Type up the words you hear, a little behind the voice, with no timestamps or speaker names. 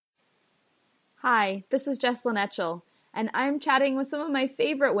Hi, this is Jesslyn Etchell, and I'm chatting with some of my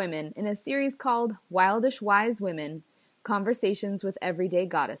favorite women in a series called Wildish Wise Women, Conversations with Everyday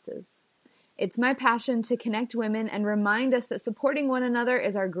Goddesses. It's my passion to connect women and remind us that supporting one another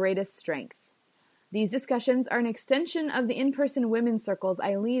is our greatest strength. These discussions are an extension of the in-person women's circles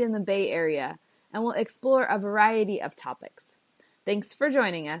I lead in the Bay Area, and will explore a variety of topics. Thanks for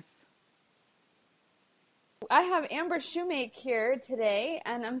joining us. I have Amber Shoemake here today,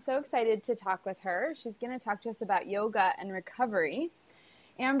 and I'm so excited to talk with her. She's going to talk to us about yoga and recovery.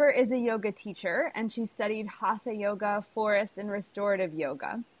 Amber is a yoga teacher, and she studied Hatha Yoga, Forest, and Restorative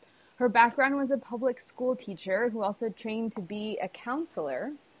Yoga. Her background was a public school teacher who also trained to be a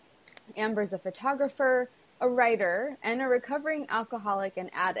counselor. Amber's a photographer, a writer, and a recovering alcoholic and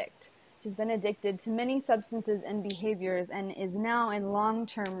addict. She's been addicted to many substances and behaviors and is now in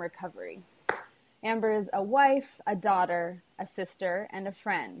long-term recovery. Amber is a wife, a daughter, a sister, and a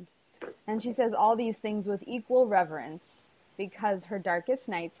friend. And she says all these things with equal reverence because her darkest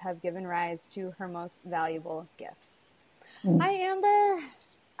nights have given rise to her most valuable gifts. Hi, Amber.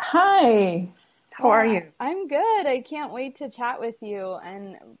 Hi. How are you? I'm good. I can't wait to chat with you.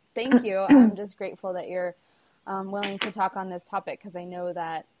 And thank you. I'm just grateful that you're willing to talk on this topic because I know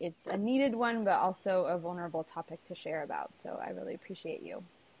that it's a needed one, but also a vulnerable topic to share about. So I really appreciate you.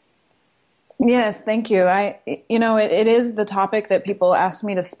 Yes, thank you. It is the topic that people ask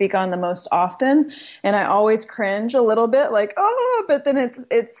me to speak on the most often, and I always cringe a little bit, like, but then it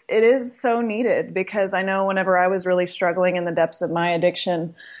is so needed because I know whenever I was really struggling in the depths of my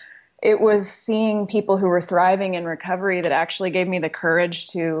addiction, it was seeing people who were thriving in recovery that actually gave me the courage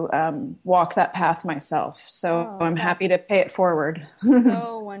to walk that path myself. So I'm happy to pay it forward.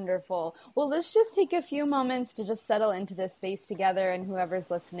 So wonderful. Well, let's just take a few moments to just settle into this space together, and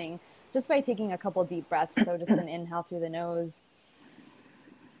whoever's listening, just by taking a couple deep breaths. So just an inhale through the nose,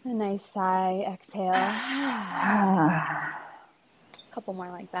 a nice sigh, exhale. A couple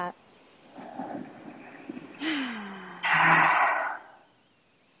more like that.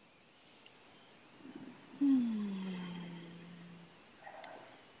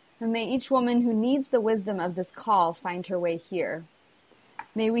 And may each woman who needs the wisdom of this call find her way here.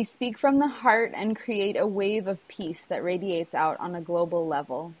 May we speak from the heart and create a wave of peace that radiates out on a global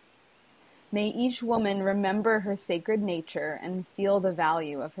level. May each woman remember her sacred nature and feel the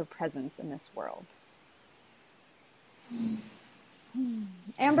value of her presence in this world.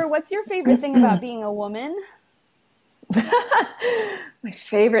 Amber, what's your favorite thing about being a woman? My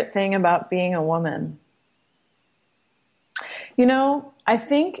favorite thing about being a woman. I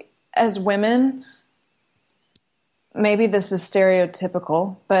think as women, maybe this is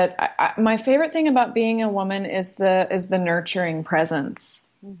stereotypical, but my favorite thing about being a woman is the nurturing presence.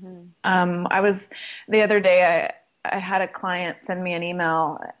 Mm-hmm. The other day, I had a client send me an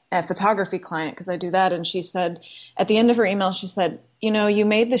email, a photography client, because I do that. And she said, at the end of her email, she said, you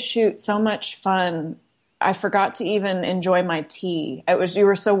made the shoot so much fun. I forgot to even enjoy my tea. You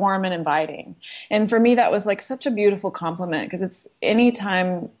were so warm and inviting. And for me, that was like such a beautiful compliment because it's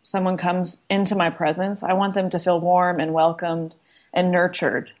anytime someone comes into my presence, I want them to feel warm and welcomed and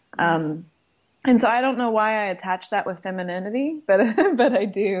nurtured. And so I don't know why I attach that with femininity, but I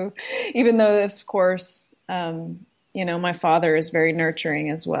do, even though, of course, my father is very nurturing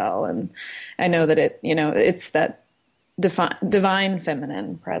as well. And I know that it's that divine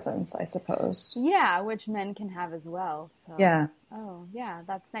feminine presence, I suppose. Yeah, which men can have as well. So. Yeah. Oh, yeah,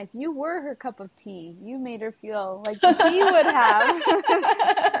 that's nice. You were her cup of tea. You made her feel like the tea would have.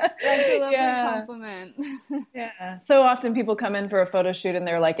 That's a lovely compliment. Yeah. So often people come in for a photo shoot and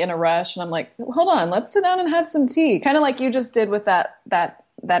they're like in a rush, and I'm like, hold on, let's sit down and have some tea. Kind of like you just did with that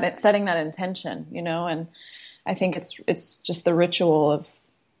setting that intention, and I think it's just the ritual of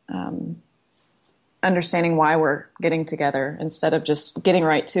understanding why we're getting together instead of just getting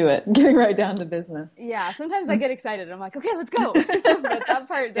right to it, getting right down to business. Yeah, sometimes I get excited. I'm like, okay, let's go. But that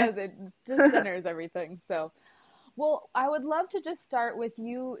part does it, just centers everything. So, well, I would love to just start with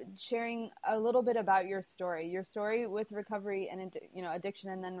you sharing a little bit about your story with recovery and addiction,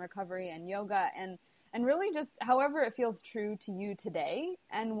 and then recovery and yoga, and really just however it feels true to you today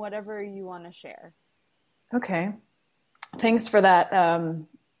and whatever you want to share. Okay, thanks for that.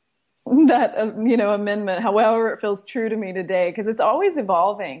 Amendment, however it feels true to me today, because it's always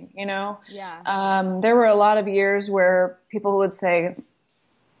evolving, Yeah. There were a lot of years where people would say,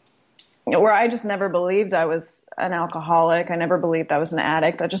 where I just never believed I was an alcoholic. I never believed I was an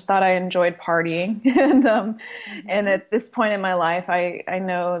addict. I just thought I enjoyed partying. And at this point in my life, I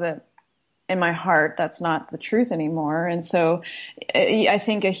know that in my heart, that's not the truth anymore. And so I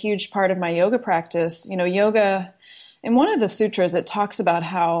think a huge part of my yoga practice, yoga, in one of the sutras, it talks about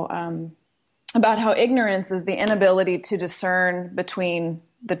how about how ignorance is the inability to discern between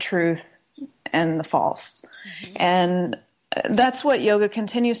the truth and the false. Mm-hmm. And that's what yoga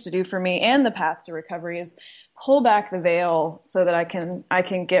continues to do for me, and the path to recovery is pull back the veil so that I can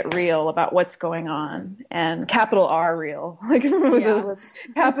get real about what's going on, and capital R real, like with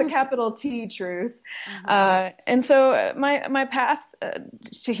capital T truth. Mm-hmm. And so my path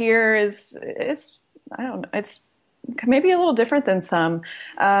to here is, I don't know, it's maybe a little different than some.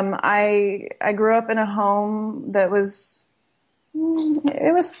 I grew up in a home that was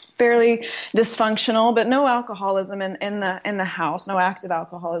fairly dysfunctional, but no alcoholism in the house, no active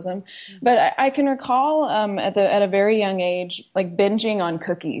alcoholism. Mm-hmm. But I can recall at a very young age, like binging on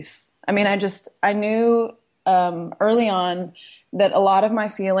cookies. I mean, I knew early on that a lot of my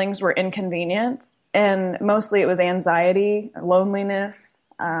feelings were inconvenient, and mostly it was anxiety, loneliness,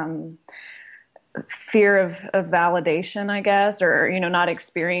 fear of validation, I guess, or, not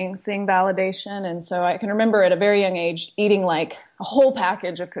experiencing validation. And so I can remember at a very young age eating like a whole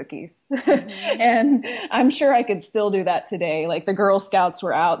package of cookies. Mm-hmm. And I'm sure I could still do that today. Like the Girl Scouts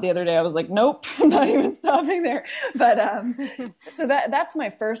were out the other day. I was like, nope, I'm not even stopping there. But so that's my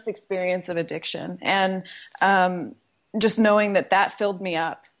first experience of addiction. And just knowing that filled me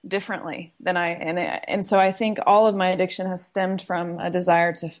up differently than and so I think all of my addiction has stemmed from a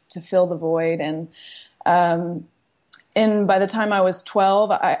desire to fill the void. And by the time I was 12,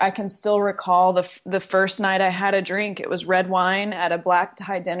 I can still recall the first night I had a drink. It was red wine at a black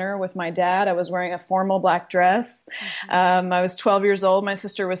tie dinner with my dad. I was wearing a formal black dress. Mm-hmm. I was 12 years old. My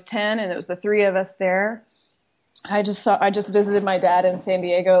sister was 10, and it was the three of us there. I just visited my dad in San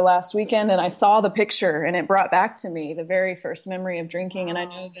Diego last weekend, and I saw the picture, and it brought back to me the very first memory of drinking. And I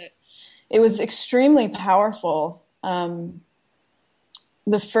know that it was extremely powerful. The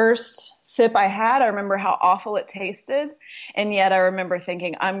first sip I had, I remember how awful it tasted. And yet I remember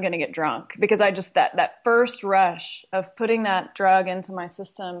thinking, I'm going to get drunk, because I just, that first rush of putting that drug into my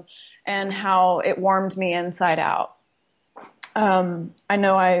system and how it warmed me inside out. I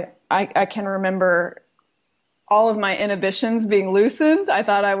know I can remember all of my inhibitions being loosened. I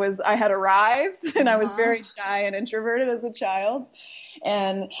thought I had arrived, and I was very shy and introverted as a child.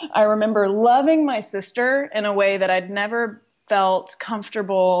 And I remember loving my sister in a way that I'd never felt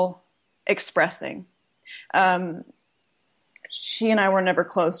comfortable expressing. She and I were never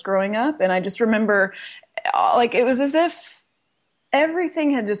close growing up. And I just remember like it was as if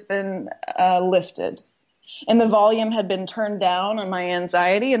everything had just been lifted. And the volume had been turned down on my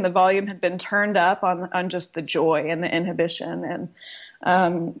anxiety, and the volume had been turned up on just the joy and the inhibition. And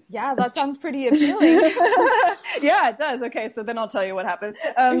yeah, that sounds pretty appealing. Yeah, it does. Okay, so then I'll tell you what happened.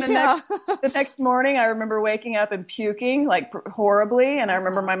 The next morning, I remember waking up and puking like horribly. And I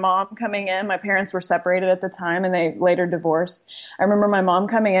remember my mom coming in. My parents were separated at the time, and they later divorced. I remember my mom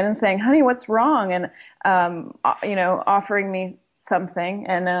coming in and saying, "Honey, what's wrong?" And offering me something.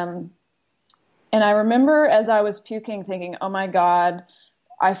 And I remember as I was puking thinking, oh my God,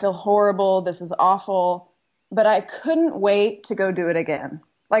 I feel horrible. This is awful. But I couldn't wait to go do it again.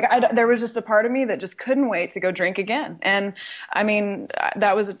 Like there was just a part of me that just couldn't wait to go drink again. And I mean,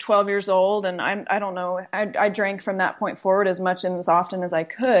 that was at 12 years old. And I don't know, I drank from that point forward as much and as often as I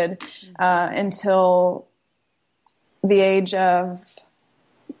could until the age of,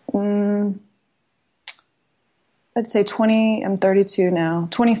 I'd say 20, I'm 32 now,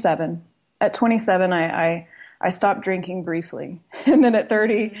 27. At 27, I stopped drinking briefly. And then at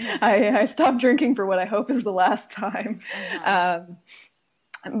 30, I stopped drinking for what I hope is the last time. But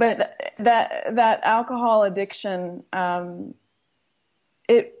that alcohol addiction,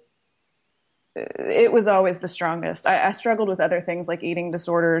 it was always the strongest. I struggled with other things like eating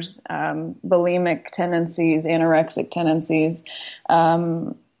disorders, bulimic tendencies, anorexic tendencies.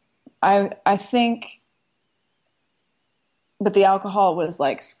 I think... But the alcohol was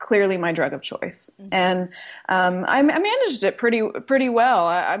like clearly my drug of choice. Mm-hmm. And I managed it pretty well.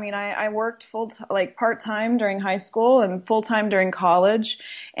 I mean, I worked part-time during high school and full-time during college.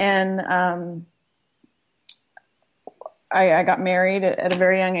 And I got married at a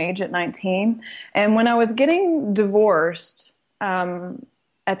very young age at 19. And when I was getting divorced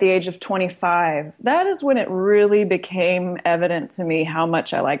at the age of 25, that is when it really became evident to me how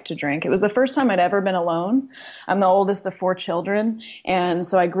much I liked to drink. It was the first time I'd ever been alone. I'm the oldest of 4 children, and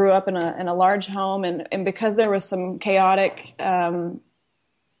so I grew up in a large home, and because there was some chaotic, the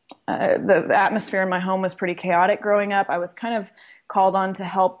atmosphere in my home was pretty chaotic growing up. I was kind of called on to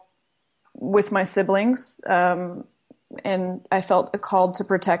help with my siblings, and I felt called to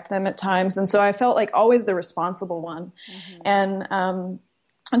protect them at times, and so I felt like always the responsible one. Mm-hmm.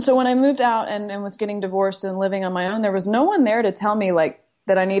 And so when I moved out and was getting divorced and living on my own, there was no one there to tell me, like,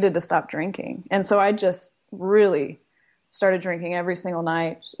 that I needed to stop drinking. And so I just really started drinking every single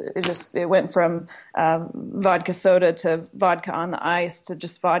night. It went from vodka soda to vodka on the ice to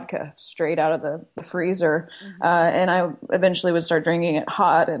just vodka straight out of the freezer. And I eventually would start drinking it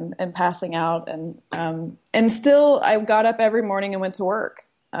hot and passing out. And still, I got up every morning and went to work.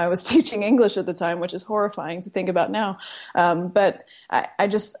 I was teaching English at the time, which is horrifying to think about now. But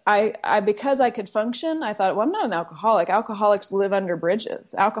I because I could function, I thought, well, I'm not an alcoholic. Alcoholics live under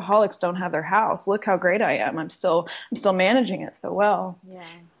bridges. Alcoholics don't have their house. Look how great I am. I'm still managing it so well. Yeah.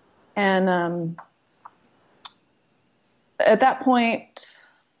 And at that point,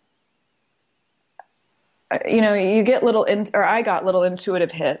 you get I got little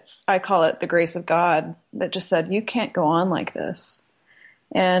intuitive hits. I call it the grace of God that just said, you can't go on like this.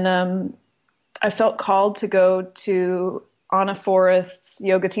 And I felt called to go to Anna Forrest's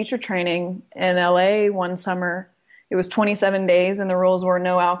yoga teacher training in LA one summer. It was 27 days, and the rules were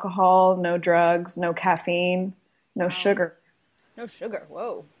no alcohol, no drugs, no caffeine, no sugar. No sugar.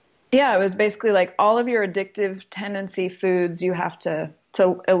 Whoa. Yeah, it was basically like all of your addictive tendency foods you have to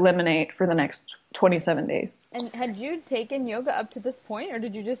eliminate for the next 27 days. And had you taken yoga up to this point, or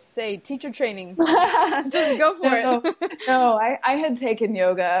did you just say teacher training? Just go for it. No, I had taken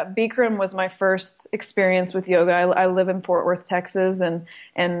yoga. Bikram was my first experience with yoga. I live in Fort Worth, Texas, and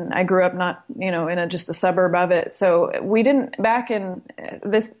I grew up not, in just a suburb of it. So we didn't, back in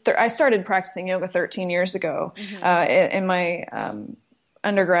this, I started practicing yoga 13 years ago in my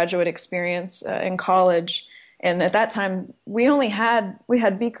undergraduate experience in college. And at that time, we had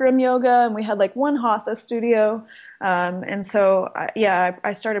Bikram yoga, and we had like one Hatha studio. And so,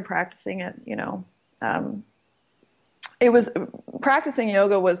 I started practicing it, it was practicing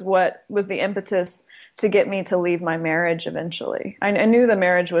yoga was what was the impetus to get me to leave my marriage eventually. I knew the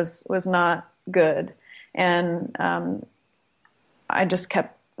marriage was not good. And,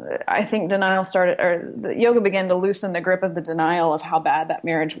 I think denial started, or the yoga began to loosen the grip of the denial of how bad that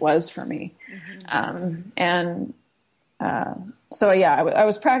marriage was for me. I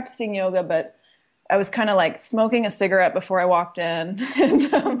was practicing yoga, but I was kind of like smoking a cigarette before I walked in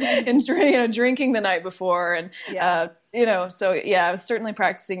and drinking the night before. And, I was certainly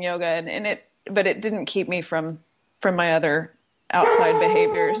practicing yoga but it didn't keep me from my other outside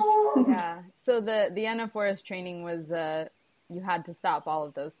behaviors. Yeah. So the Anna Forrest training was, you had to stop all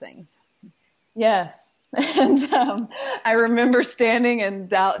of those things. Yes. And I remember standing in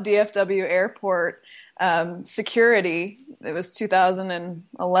DFW airport security. It was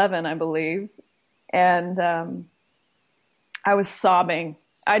 2011, I believe. And I was sobbing.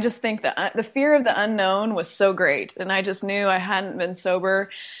 I just think that the fear of the unknown was so great. And I just knew I hadn't been sober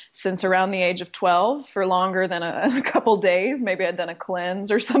since around the age of 12 for longer than a couple days. Maybe I'd done a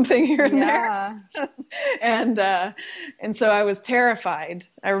cleanse or something here and there. And so I was terrified.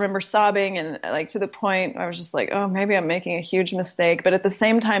 I remember sobbing, and like to the point I was just like, oh, maybe I'm making a huge mistake. But at the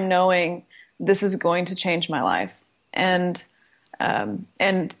same time, knowing this is going to change my life. And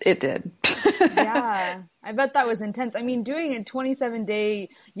it did. Yeah. I bet that was intense. I mean, doing a 27-day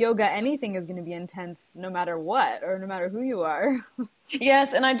yoga, anything is going to be intense no matter what, or no matter who you are.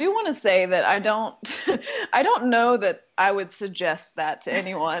 Yes, and I do want to say that I don't know that I would suggest that to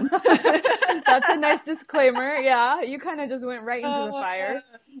anyone. That's a nice disclaimer. Yeah, you kind of just went right into the fire.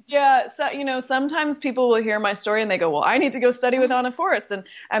 Yeah, so sometimes people will hear my story and they go, "Well, I need to go study with Anna Forrest." And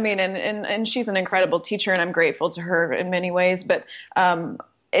I mean, and she's an incredible teacher, and I'm grateful to her in many ways. But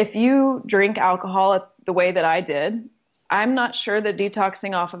if you drink alcohol the way that I did, I'm not sure that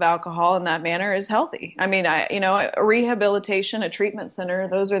detoxing off of alcohol in that manner is healthy. I mean, a rehabilitation, a treatment center,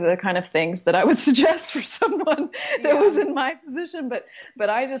 those are the kind of things that I would suggest for someone that was in my position. But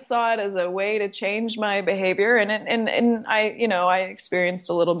I just saw it as a way to change my behavior. And I experienced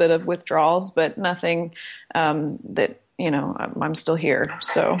a little bit of withdrawals, but nothing that, I'm still here.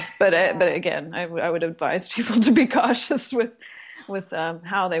 So, but again, I would advise people to be cautious with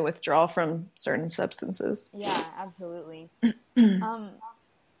how they withdraw from certain substances. Yeah, absolutely. Can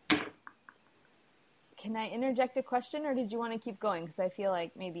I interject a question, or did you want to keep going? Because I feel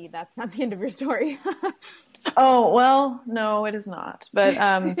like maybe that's not the end of your story. Oh, well, no, it is not. But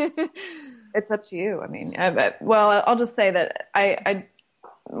it's up to you. I mean, I'll just say that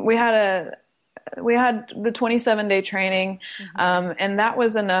we had the 27-day training, and that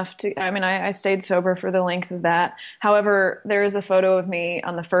was enough I stayed sober for the length of that. However, there is a photo of me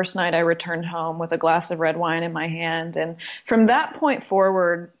on the first night I returned home with a glass of red wine in my hand. And from that point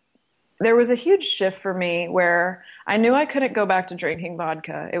forward, there was a huge shift for me where I knew I couldn't go back to drinking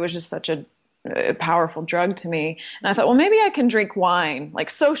vodka. It was just such a a powerful drug to me. And I thought, well, maybe I can drink wine, like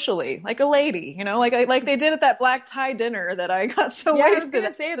socially, like a lady, like they did at that black tie dinner that I got so Yeah, I was wasted gonna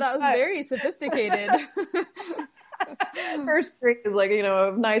at say the that was time. very sophisticated. First drink is like,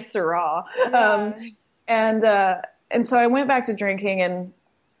 a nice Syrah. Yeah. And, uh, and so I went back to drinking and,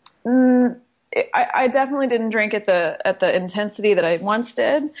 mm, I definitely didn't drink at the intensity that I once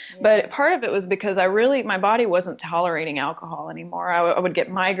did, Yeah. but part of it was because my body wasn't tolerating alcohol anymore. I would get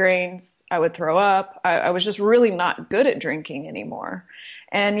migraines, I would throw up. I was just really not good at drinking anymore.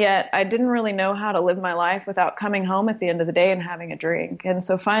 And yet I didn't really know how to live my life without coming home at the end of the day and having a drink. And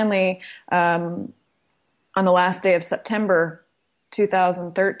so finally, on the last day of September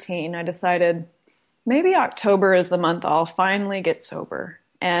 2013, I decided maybe October is the month I'll finally get sober.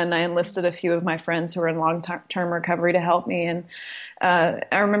 And I enlisted a few of my friends who were in long-term recovery to help me. And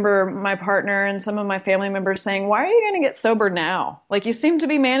I remember my partner and some of my family members saying, "Why are you going to get sober now? Like you seem to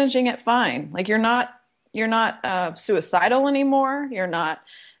be managing it fine. Like you're not suicidal anymore. You're not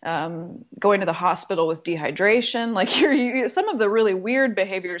going to the hospital with dehydration. Like some of the really weird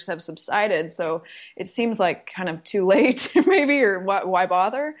behaviors have subsided. So it seems like kind of too late, maybe, or why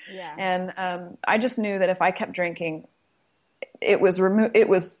bother?" Yeah. And I just knew that if I kept drinking, it was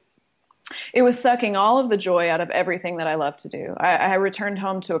sucking all of the joy out of everything that I love to do. I returned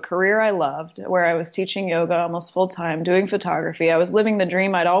home to a career I loved, where I was teaching yoga almost full time, doing photography. I was living the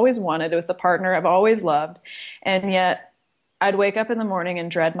dream I'd always wanted with the partner I've always loved, and yet I'd wake up in the morning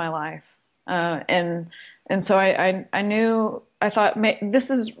and dread my life. And so I knew, I thought,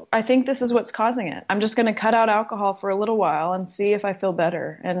 I think this is what's causing it. I'm just going to cut out alcohol for a little while and see if I feel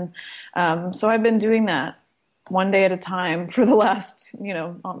better. And so I've been doing that one day at a time for the last,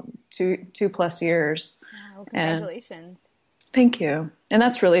 2+ years. Wow, And congratulations. thank you. And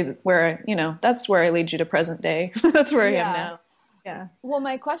that's really where that's where I lead you to present day. That's where I am Yeah. now. Yeah. Well,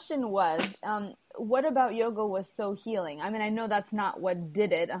 my question was, what about yoga was so healing? I mean, I know that's not what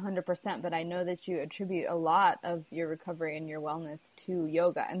did it 100%, but I know that you attribute a lot of your recovery and your wellness to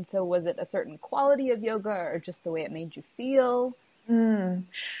yoga. And so was it a certain quality of yoga or just the way it made you feel?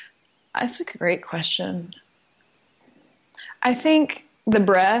 That's a great question. I think the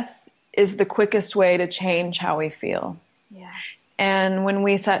breath is the quickest way to change how we feel. Yeah. And when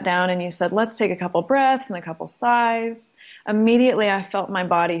we sat down and you said, let's take a couple breaths and a couple sighs, immediately I felt my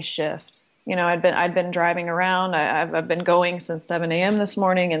body shift. I'd been driving around. I've been going since 7 a.m. this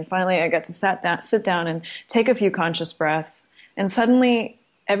morning, and finally I got to sit down and take a few conscious breaths. And suddenly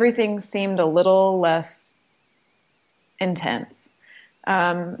everything seemed a little less intense.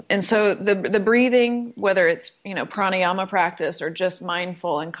 And so the breathing, whether it's, pranayama practice or just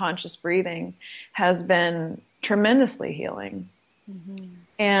mindful and conscious breathing, has been tremendously healing. Mm-hmm.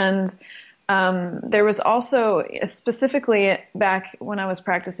 And there was also, specifically back when I was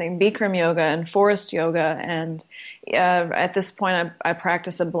practicing Bikram yoga and forest yoga, and at this point I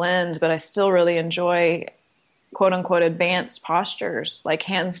practice a blend, but I still really enjoy quote unquote advanced postures like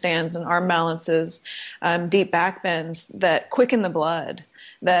handstands and arm balances, deep back bends that quicken the blood,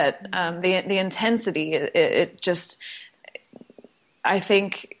 that the intensity, it just, I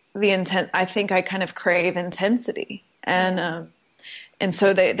think I kind of crave intensity, and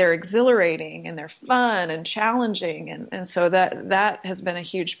so they're exhilarating and they're fun and challenging, and so that has been a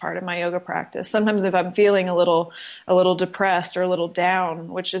huge part of my yoga practice. Sometimes if I'm feeling a little depressed or a little down,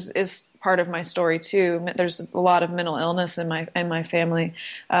 which is part of my story too. There's a lot of mental illness in my family.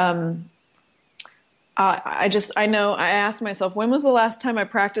 I asked myself, when was the last time I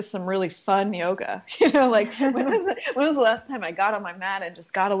practiced some really fun yoga? Like when was the last time I got on my mat and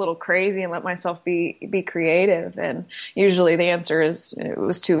just got a little crazy and let myself be creative? And usually the answer is it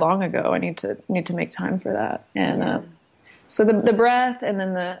was too long ago. I need to make time for that. And so the breath, and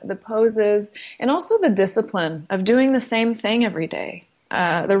then the poses, and also the discipline of doing the same thing every day.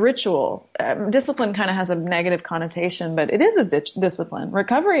 The ritual. Discipline kind of has a negative connotation, but it is a discipline.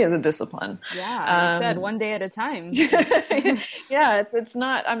 Recovery is a discipline. Yeah, you said one day at a time. Yeah, it's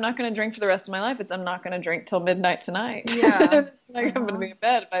not, I'm not going to drink for the rest of my life. I'm not going to drink till midnight tonight. Yeah. I'm going to be in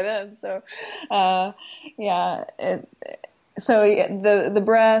bed by then. So, yeah. The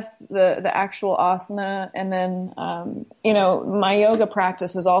breath, the actual asana, and then my yoga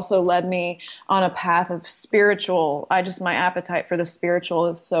practice has also led me on a path of spiritual. My appetite for the spiritual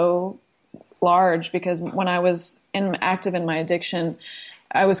is so large, because when I was active in my addiction,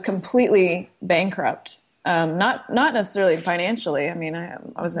 I was completely bankrupt. Not necessarily financially. I mean, I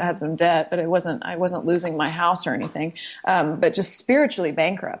had some debt, but I wasn't losing my house or anything. But just spiritually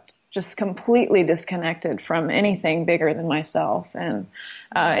bankrupt, just completely disconnected from anything bigger than myself, and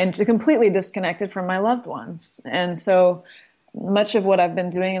completely disconnected from my loved ones. And so, much of what I've been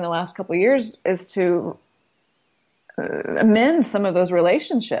doing in the last couple of years is to amend some of those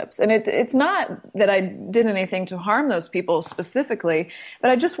relationships. And it's not that I did anything to harm those people specifically,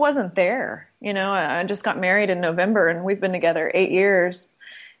 but I just wasn't there. I just got married in November, and we've been together 8 years.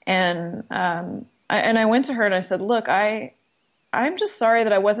 And I went to her and I said, look, I'm just sorry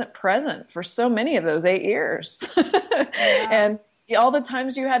that I wasn't present for so many of those 8 years. Yeah. And all the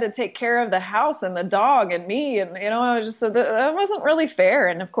times you had to take care of the house and the dog and me, and I was just said that wasn't really fair.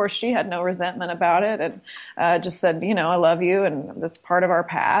 And of course, she had no resentment about it, and just said, I love you, and that's part of our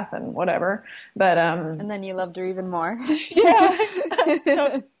path, and whatever. But and then you loved her even more. Yeah,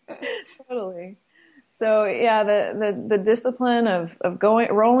 totally. So yeah, the discipline of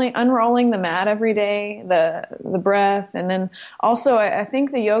unrolling the mat every day, the breath, and then also I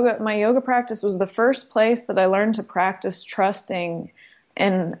think my yoga practice was the first place that I learned to practice trusting,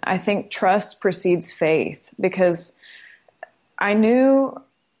 and I think trust precedes faith, because I knew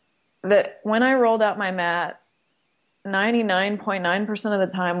that when I rolled out my mat, 99.9% of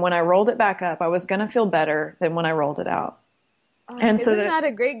the time, when I rolled it back up, I was going to feel better than when I rolled it out. And isn't that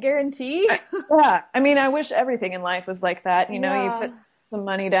a great guarantee? Yeah. I mean, I wish everything in life was like that. You put some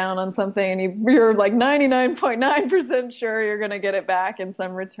money down on something and you're like 99.9% sure you're going to get it back in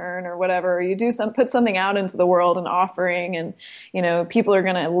some return or whatever. Or you put something out into the world, an offering, and, people are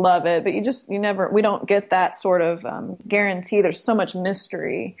going to love it. But we don't get that sort of guarantee. There's so much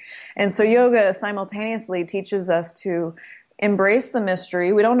mystery. And so yoga simultaneously teaches us to embrace the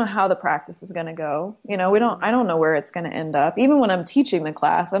mystery. We don't know how the practice is going to go. I don't know where it's going to end up. Even when I'm teaching the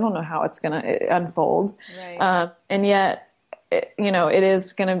class, I don't know how it's going to unfold. Right. And yet,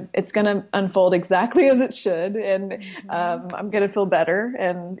 it's going to unfold exactly as it should. And, I'm going to feel better.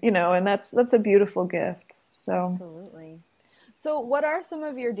 And, and that's a beautiful gift. So. Absolutely. So what are some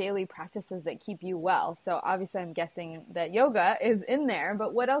of your daily practices that keep you well? So obviously I'm guessing that yoga is in there,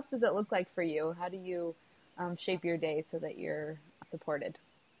 but what else does it look like for you? How do you shape your day so that you're supported?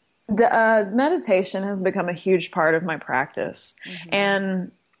 Meditation has become a huge part of my practice.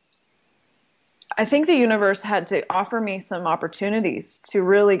 And I think the universe had to offer me some opportunities to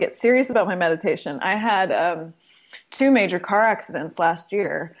really get serious about my meditation. I had 2 major car accidents last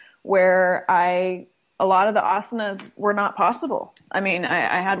year where a lot of the asanas were not possible. I mean,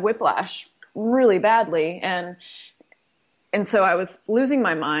 I had whiplash really badly, and so I was losing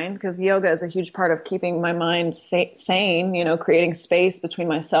my mind, because yoga is a huge part of keeping my mind sane, creating space between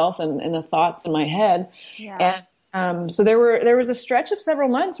myself and the thoughts in my head. Yeah. And so there was a stretch of several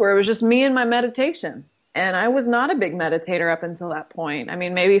months where it was just me and my meditation. And I was not a big meditator up until that point. I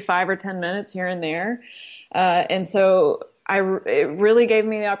mean, maybe 5 or 10 minutes here and there. And so it really gave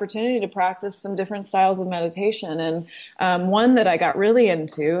me the opportunity to practice some different styles of meditation. And one that I got really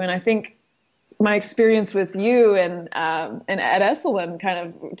into, and I think my experience with you and Ed Esselin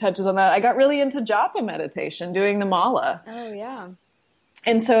kind of touches on that. I got really into japa meditation, doing the mala. Oh, yeah.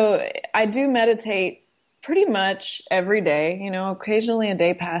 And so I do meditate pretty much every day. Occasionally a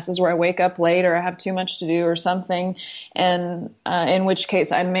day passes where I wake up late or I have too much to do or something. And in which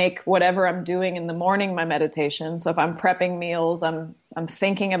case I make whatever I'm doing in the morning my meditation. So if I'm prepping meals, I'm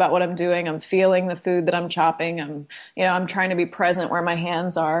thinking about what I'm doing. I'm feeling the food that I'm chopping. I'm trying to be present where my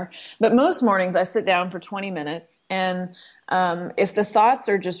hands are. But most mornings I sit down for 20 minutes. And if the thoughts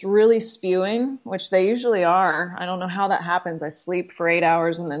are just really spewing, which they usually are, I don't know how that happens. I sleep for 8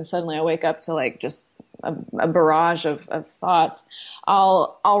 hours and then suddenly I wake up to like just a barrage of thoughts.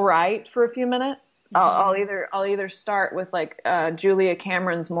 I'll write for a few minutes. I'll either start with like Julia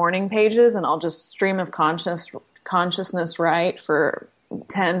Cameron's morning pages, and I'll just stream of consciousness write for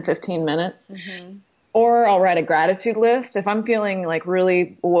 10, 15 minutes. Or I'll write a gratitude list. If I'm feeling like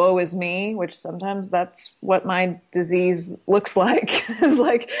really woe is me, which sometimes that's what my disease looks like, is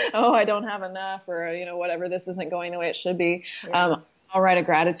like, oh, I don't have enough, or, whatever, this isn't going the way it should be. Yeah. I'll write a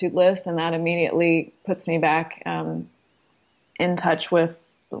gratitude list, and that immediately puts me back in touch with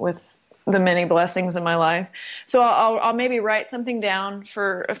the many blessings in my life. So I'll maybe write something down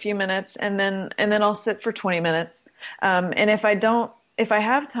for a few minutes, and then I'll sit for 20 minutes. And if I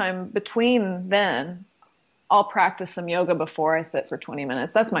have time between then, I'll practice some yoga before I sit for 20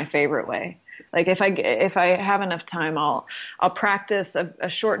 minutes. That's my favorite way. Like if I have enough time, I'll practice a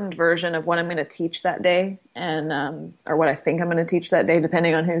shortened version of what I'm going to teach that day, and or what I think I'm going to teach that day,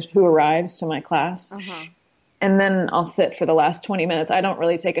 depending on who arrives to my class. And then I'll sit for the last 20 minutes. I don't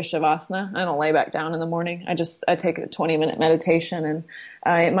really take a shavasana. I don't lay back down in the morning. I take a 20-minute meditation, and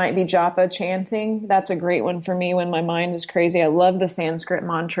it might be japa chanting. That's a great one for me when my mind is crazy. I love the Sanskrit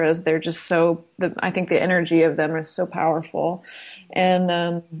mantras. They're just I think the energy of them is so powerful.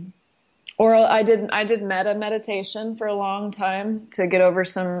 And Or I did meditation for a long time to get over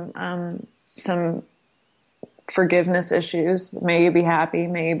some forgiveness issues. May you be happy,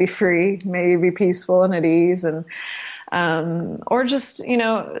 may you be free, may you be peaceful and at ease, and or just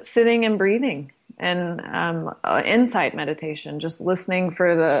sitting and breathing and insight meditation, just listening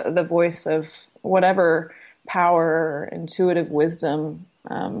for the voice of whatever power or intuitive wisdom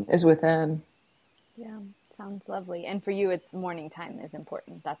is within. Yeah, sounds lovely. And for you, it's morning time is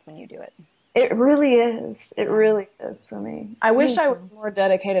important. That's when you do it. It really is. It really is for me. I wish I was more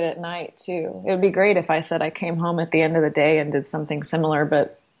dedicated at night too. It would be great if I said I came home at the end of the day and did something similar,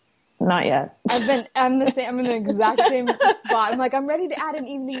 but not yet. I'm the same. I'm in the exact same spot. I'm like, I'm ready to add an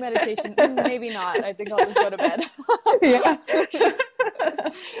evening meditation. Maybe not. I think I'll just go to bed. Yeah.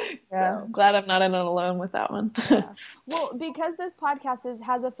 Yeah. So. Glad I'm not in it alone with that one. Yeah. Well, because this podcast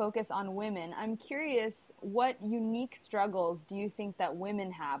has a focus on women, I'm curious, what unique struggles do you think that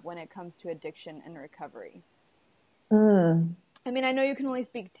women have when it comes to addiction and recovery? I mean, I know you can only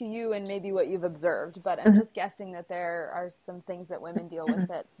speak to you and maybe what you've observed, but I'm just guessing that there are some things that women deal with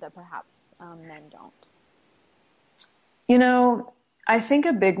that perhaps men don't. I think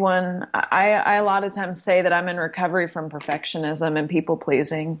a big one, I a lot of times say that I'm in recovery from perfectionism and people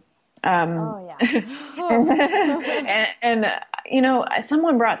pleasing. Oh, yeah. and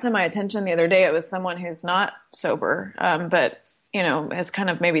someone brought to my attention the other day, it was someone who's not sober, but has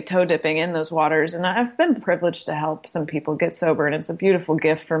kind of maybe toe dipping in those waters. And I've been privileged to help some people get sober, and it's a beautiful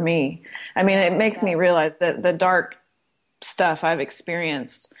gift for me. I mean, it makes me realize that the dark stuff I've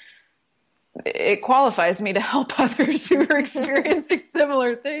experienced, it qualifies me to help others who are experiencing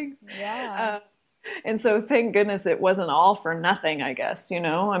similar things. Yeah. And so thank goodness it wasn't all for nothing, I guess,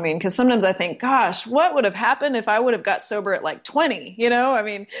 I mean, because sometimes I think, gosh, what would have happened if I would have got sober at like 20, I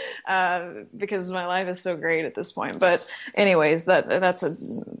mean, because my life is so great at this point. But anyways, that's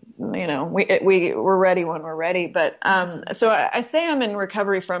we're ready when we're ready. But so I say I'm in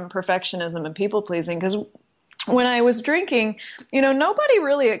recovery from perfectionism and people pleasing because when I was drinking, nobody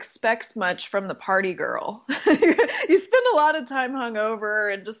really expects much from the party girl. You spend a lot of time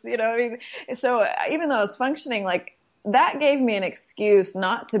hungover and just, so even though I was functioning, like that gave me an excuse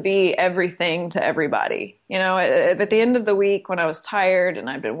not to be everything to everybody. At the end of the week when I was tired and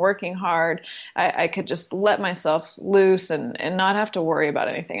I'd been working hard, I could just let myself loose and not have to worry about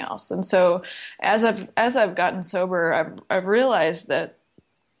anything else. And so as I've gotten sober, I've realized that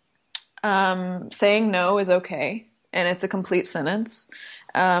saying no is okay, and it's a complete sentence.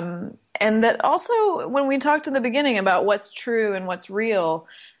 And that also, when we talked in the beginning about what's true and what's real,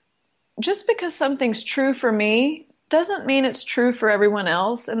 just because something's true for me doesn't mean it's true for everyone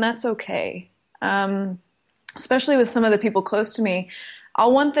else, and that's okay. Especially with some of the people close to me,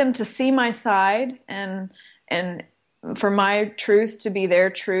 I'll want them to see my side and for my truth to be their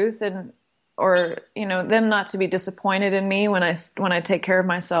truth, or them not to be disappointed in me when I take care of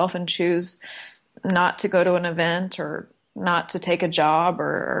myself and choose not to go to an event or not to take a job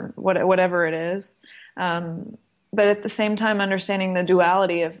or whatever it is. But at the same time, understanding the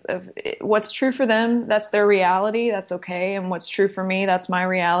duality of what's true for them, that's their reality, that's okay. And what's true for me, that's my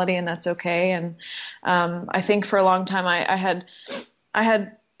reality, and that's okay. And I think for a long time, I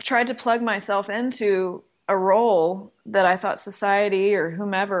had tried to plug myself into a role that I thought society or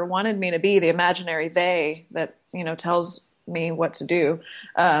whomever wanted me to be, the imaginary they that, tells me what to do.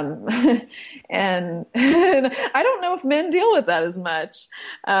 And I don't know if men deal with that as much.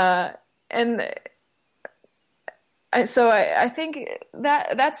 So I think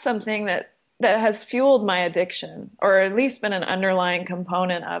that's something that has fueled my addiction, or at least been an underlying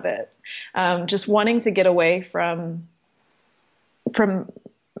component of it. Just wanting to get away from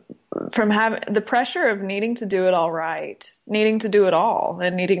having the pressure of needing to do it all right, needing to do it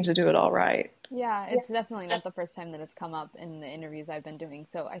all right. Yeah, it's definitely not the first time that it's come up in the interviews I've been doing.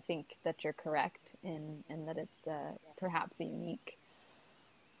 So I think that you're correct in that it's perhaps a unique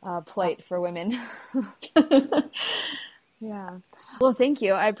plight for women. Yeah. Well, thank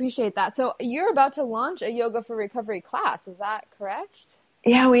you. I appreciate that. So you're about to launch a Yoga for Recovery class. Is that correct?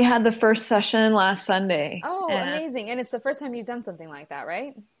 Yeah, we had the first session last Sunday. Oh, amazing. And it's the first time you've done something like that,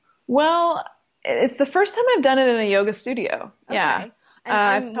 right? Well, it's the first time I've done it in a yoga studio. Okay. Yeah. And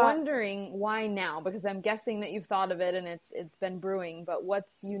I'm wondering why now, because I'm guessing that you've thought of it and it's been brewing, but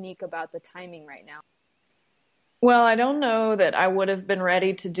what's unique about the timing right now? Well, I don't know that I would have been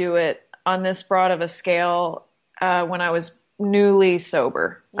ready to do it on this broad of a scale when I was newly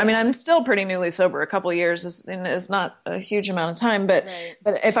sober. Yeah. I mean, I'm still pretty newly sober. A couple of years is not a huge amount of time, but right.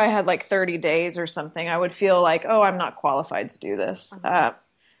 But if I had like 30 days or something, I would feel like, oh, I'm not qualified to do this. Uh-huh.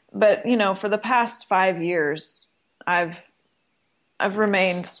 But for the past 5 years, I've I've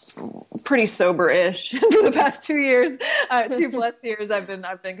remained pretty sober-ish for the past 2 years, 2+ years. I've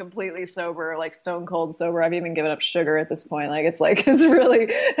been completely sober, like stone cold sober. I've even given up sugar at this point. It's really,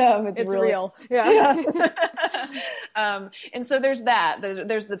 It's really, real. Yeah. yeah. And so there's that.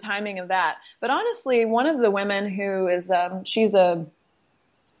 There's the timing of that. But honestly, one of the women who is, she's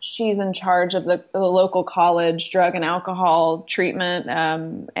in charge of the local college drug and alcohol treatment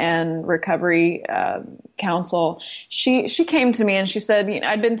and recovery council. She came to me and she said,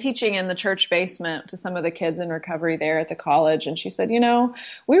 I'd been teaching in the church basement to some of the kids in recovery there at the college, and she said,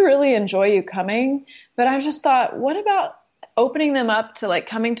 we really enjoy you coming, but I just thought, what about opening them up to like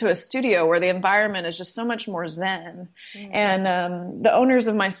coming to a studio where the environment is just so much more zen. And the owners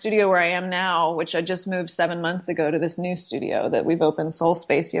of my studio where I am now, which I just moved 7 months ago to this new studio that we've opened, Soul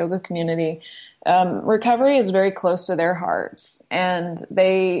Space Yoga Community, recovery is very close to their hearts. And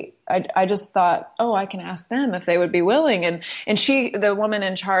I just thought, oh, I can ask them if they would be willing. And the woman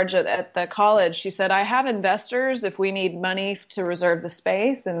in charge at the college, she said, I have investors if we need money to reserve the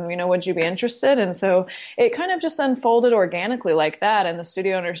space. And, would you be interested? And so it kind of just unfolded organically like that. And the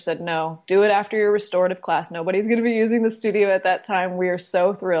studio owner said, no, do it after your restorative class. Nobody's going to be using the studio at that time. We are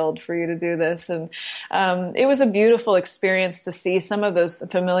so thrilled for you to do this. And it was a beautiful experience to see some of those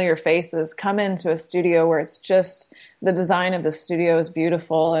familiar faces come into a studio where it's just, the design of the studio is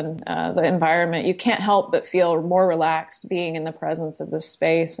beautiful, and the environment, you can't help but feel more relaxed being in the presence of this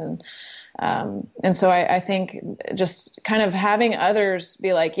space. And so I think just kind of having others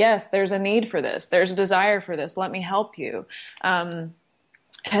be like, yes, there's a need for this, there's a desire for this, let me help you,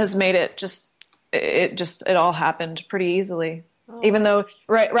 has made it all happened pretty easily. Even though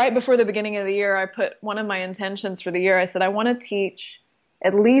right before the beginning of the year, I put one of my intentions for the year, I said, I want to teach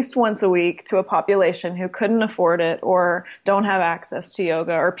at least once a week to a population who couldn't afford it or don't have access to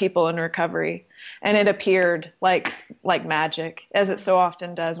yoga or people in recovery. And it appeared like magic, as it so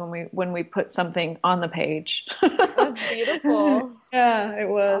often does when we put something on the page. That's beautiful. Yeah, it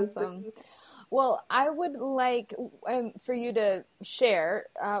was. Awesome. Well, I would like for you to share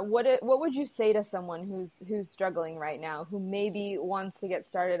what would you say to someone who's struggling right now, who maybe wants to get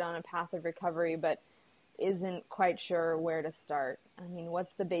started on a path of recovery but isn't quite sure where to start? I mean,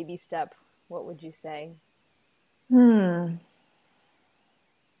 what's the baby step? What would you say?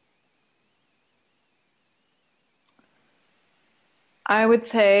 I would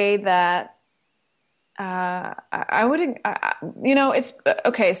say that I would, it's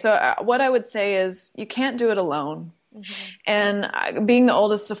okay. So what I would say is you can't do it alone. Mm-hmm. And being the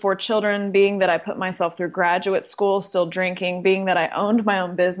oldest of 4 children, being that I put myself through graduate school still drinking, being that I owned my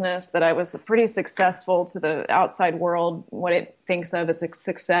own business, that I was pretty successful to the outside world, what it thinks of as a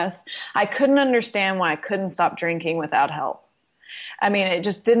success, I couldn't understand why I couldn't stop drinking without help. I mean, it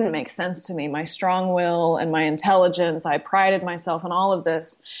just didn't make sense to me. My strong will and my intelligence, I prided myself on all of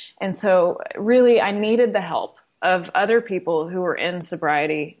this. And so really I needed the help of other people who were in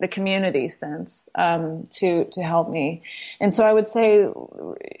sobriety, the community sense, to help me. And so I would say,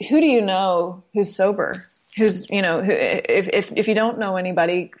 who do you know who's sober? Who's, if you don't know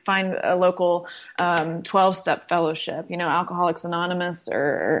anybody, find a local 12-step fellowship, Alcoholics Anonymous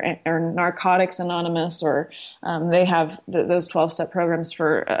or Narcotics Anonymous, or they have those 12-step programs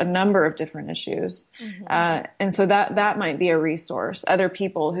for a number of different issues. Mm-hmm. And so that might be a resource. Other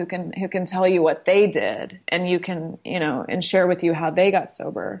people who can tell you what they did, and you can, and share with you how they got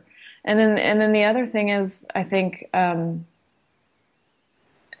sober. And then the other thing is, I think,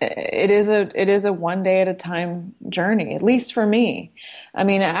 it is a one day at a time journey, at least for me. I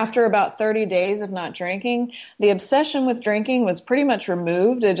mean, after about 30 days of not drinking, the obsession with drinking was pretty much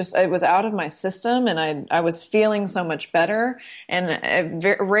removed. It was out of my system, and I was feeling so much better. And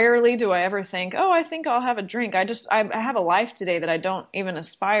rarely do I ever think, oh, I think I'll have a drink. I have a life today that I don't even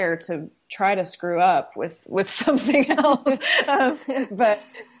aspire to try to screw up with something else. But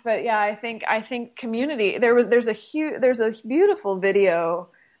yeah, I think community. There's a beautiful video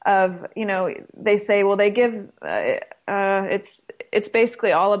of, they say, well, they give, it's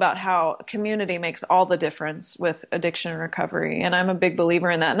basically all about how community makes all the difference with addiction and recovery. And I'm a big believer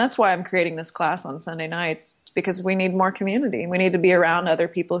in that. And that's why I'm creating this class on Sunday nights, because we need more community. We need to be around other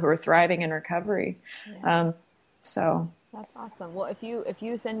people who are thriving in recovery. Yeah. So that's awesome. Well, if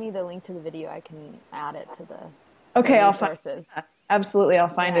you send me the link to the video, I can add it to the I'll resources. find it. Absolutely.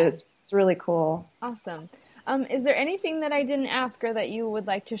 I'll find it. It's really cool. Awesome. Is there anything that I didn't ask or that you would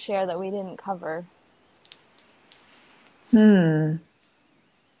like to share that we didn't cover?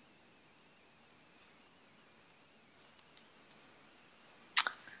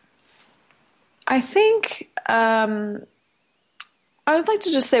 I think I would like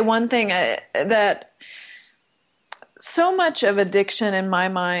to just say one thing that so much of addiction in my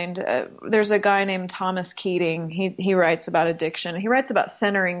mind. There's a guy named Thomas Keating. He writes about addiction. He writes about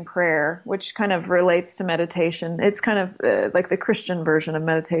centering prayer, which kind of relates to meditation. It's kind of like the Christian version of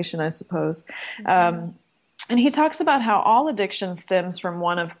meditation, I suppose. And he talks about how all addiction stems from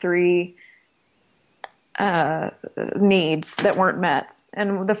one of three needs that weren't met.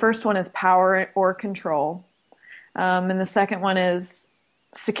 And the first one is power or control. And the second one is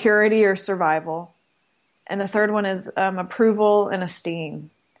security or survival. And the third one is approval and esteem.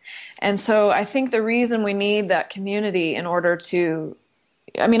 And so I think the reason we need that community in order to,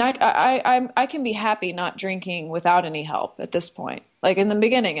 I mean, I can be happy not drinking without any help at this point. Like in the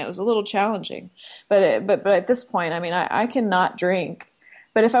beginning, it was a little challenging, but at this point, I mean, I can not drink.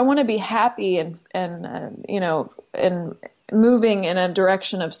 But if I want to be happy and you know, and moving in a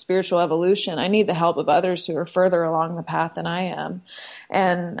direction of spiritual evolution, I need the help of others who are further along the path than I am.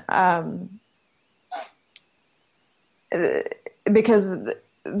 And because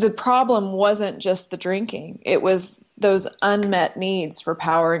the problem wasn't just the drinking, it was those unmet needs for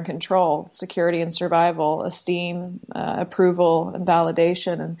power and control, security and survival, esteem, approval and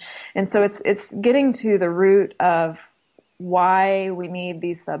validation. And so it's getting to the root of why we need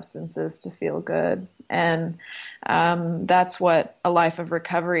these substances to feel good. And that's what a life of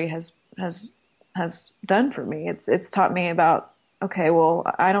recovery has done for me. It's taught me about, okay, well,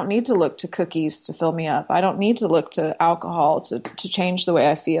 I don't need to look to cookies to fill me up. I don't need to look to alcohol to change the way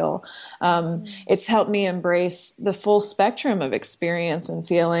I feel. It's helped me embrace the full spectrum of experience and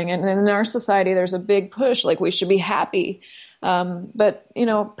feeling. And in our society, there's a big push, like we should be happy. But you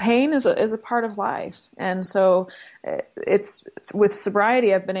know, pain is a part of life. And so it's with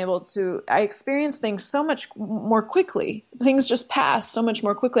sobriety, I've been able to, I experience things so much more quickly. Things just pass so much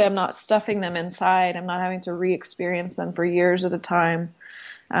more quickly. I'm not stuffing them inside. I'm not having to re-experience them for years at a time.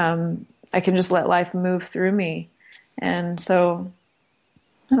 I can just let life move through me. And so,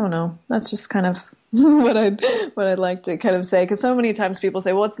 I don't know, that's just kind of what I'd like to kind of say, because so many times people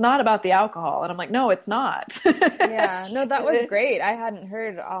say, well, it's not about the alcohol, and I'm like, no, it's not. Yeah, no, that was great. I hadn't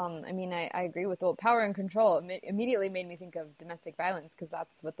heard, I mean, I agree with the power and control. It immediately made me think of domestic violence, because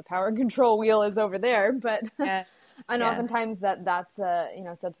that's what the power and control wheel is over there. But Yes. and Yes. oftentimes that's you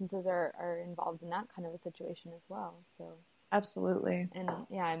know, substances are involved in that kind of a situation as well. So Absolutely. and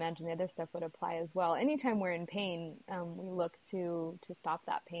yeah, I imagine the other stuff would apply as well. Anytime we're in pain, we look to stop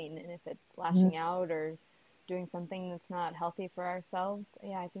that pain, and if it's lashing out or doing something that's not healthy for ourselves,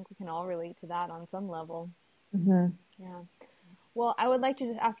 yeah, I think we can all relate to that on some level. Mm-hmm. Yeah. Well, I would like to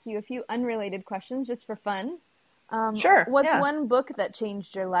just ask you a few unrelated questions just for fun. Sure. What's Yeah. one book that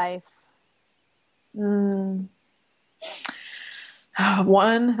changed your life? One,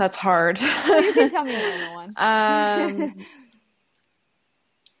 that's hard. Well, you can tell me more than one.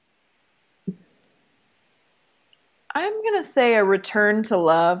 I'm going to say A Return to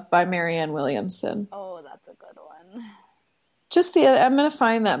Love by Marianne Williamson. Oh, that's a good one. I'm going to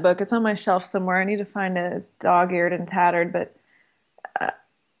find that book. It's on my shelf somewhere. I need to find it. It's dog-eared and tattered, but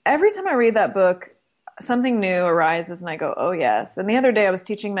every time I read that book, something new arises and I go, oh yes. And the other day I was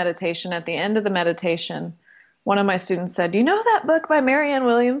teaching meditation. At the end of the meditation, one of my students said, you know that book by Marianne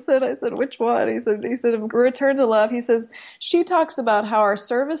Williamson? I said, which one? He said, Return to Love. He says, she talks about how our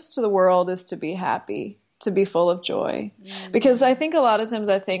service to the world is to be happy, to be full of joy. Because I think a lot of times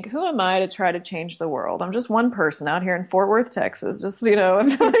I think, who am I to try to change the world? I'm just one person out here in Fort Worth, Texas. Just, you know,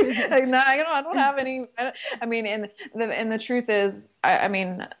 I don't have any, I mean, and the truth is, I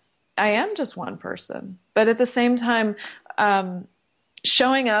mean, I am just one person. But at the same time,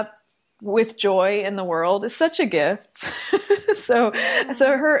 showing up with joy in the world is such a gift. So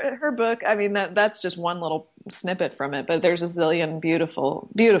her book, I mean, that's just one little snippet from it, but there's a zillion beautiful,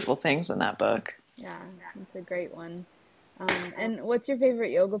 beautiful things in that book. Yeah, it's a great one. And what's your favorite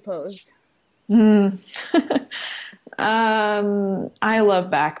yoga pose? I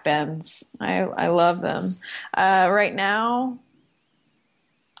love back bends. I love them. Right now,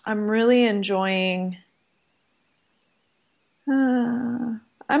 I'm really enjoying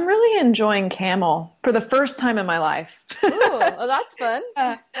camel for the first time in my life. Ooh, well, that's fun.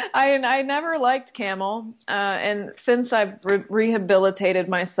 I never liked camel, and since I've rehabilitated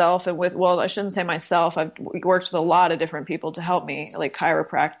myself, and I shouldn't say myself, I've worked with a lot of different people to help me, like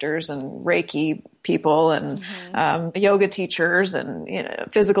chiropractors and Reiki people and yoga teachers and, you know,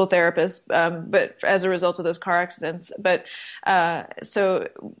 physical therapists, but as a result of those car accidents. But so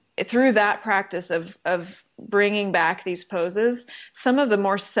through that practice of bringing back these poses, some of the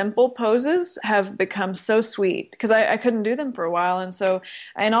more simple poses have become so sweet because I couldn't do them for a while.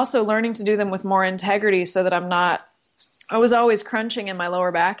 And also learning to do them with more integrity so that I'm not I was always crunching in my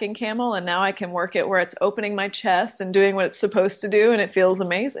lower back in camel, and now I can work it where it's opening my chest and doing what it's supposed to do, and it feels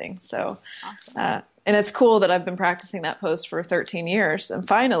amazing. So, Awesome. and it's cool that I've been practicing that pose for 13 years, and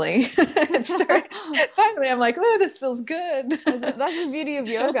finally, finally, I'm like, oh, this feels good. That's the beauty of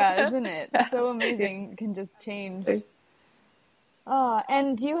yoga, isn't it? So amazing. It can just change. Oh,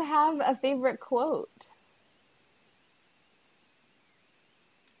 and do you have a favorite quote?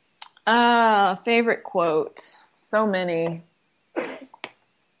 Favorite quote. So many.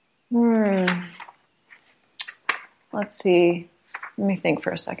 Let's see. Let me think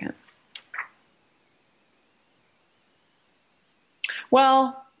for a second.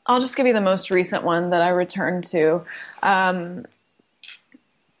 Well, I'll just give you the most recent one that I returned to. Was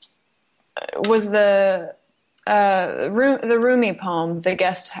the Rumi poem, "The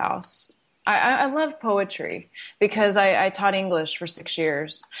Guest House." I love poetry because I taught English for 6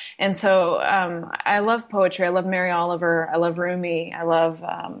 years. And so I love poetry. I love Mary Oliver. I love Rumi. I love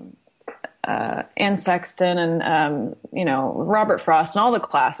Anne Sexton and, Robert Frost and all the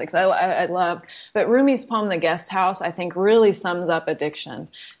classics. I love. But Rumi's poem, "The Guest House," I think really sums up addiction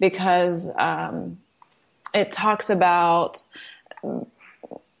because it talks about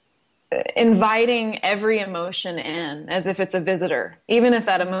inviting every emotion in as if it's a visitor, even if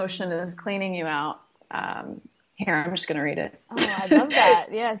that emotion is cleaning you out. Here, I'm just going to read it. Oh, I love that.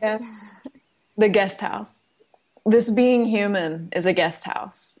 Yes. Yeah. The guest house. This being human is a guest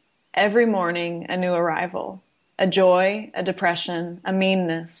house. Every morning, a new arrival, a joy, a depression, a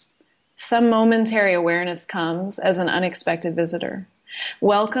meanness. Some momentary awareness comes as an unexpected visitor.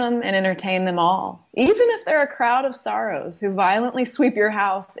 Welcome and entertain them all, even if they're a crowd of sorrows who violently sweep your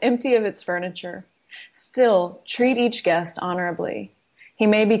house empty of its furniture. Still, treat each guest honorably. He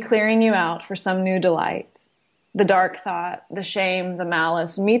may be clearing you out for some new delight. The dark thought, the shame, the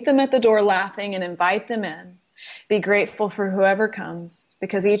malice, meet them at the door laughing and invite them in. Be grateful for whoever comes,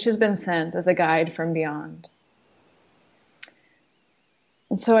 because each has been sent as a guide from beyond.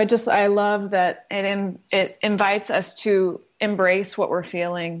 And so I love that it invites us to embrace what we're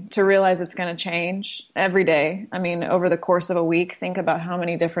feeling, to realize it's going to change every day. I mean, over the course of a week, think about how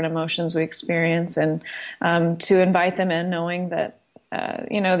many different emotions we experience, and to invite them in knowing that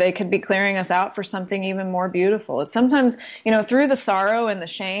they could be clearing us out for something even more beautiful. It's sometimes, through the sorrow and the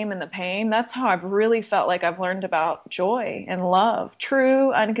shame and the pain, that's how I've really felt like I've learned about joy and love,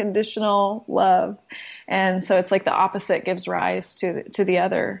 true, unconditional love. And so it's like the opposite gives rise to the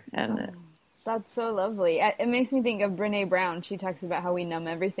other. And that's so lovely. It makes me think of Brené Brown. She talks about how we numb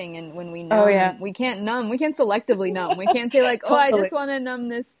everything, and when we numb, we can't selectively numb. We can't say like, totally. Oh, I just want to numb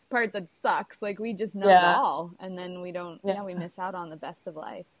this part that sucks. Like we just numb all, and then we don't, we miss out on the best of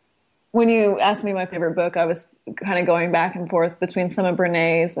life. When you asked me my favorite book, I was kind of going back and forth between some of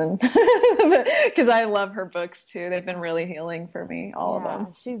Brené's, and because I love her books too. They've been really healing for me, all of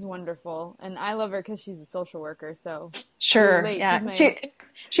them. She's wonderful, and I love her because she's a social worker. So sure,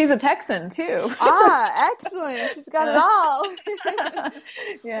 she's a Texan too. Excellent. She's got it all.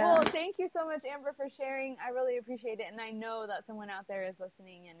 Well, thank you so much, Amber, for sharing. I really appreciate it, and I know that someone out there is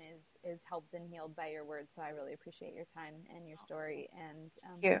listening and is helped and healed by your words. So I really appreciate your time and your story, and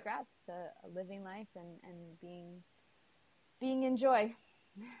congrats to living life and being in joy.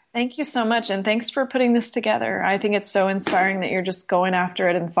 Thank you so much, and thanks for putting this together. I think it's so inspiring that you're just going after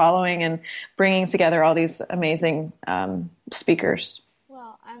it and following and bringing together all these amazing speakers.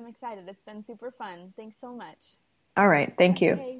 Well, I'm excited. It's been super fun. Thanks so much. All right. Thank you. Okay.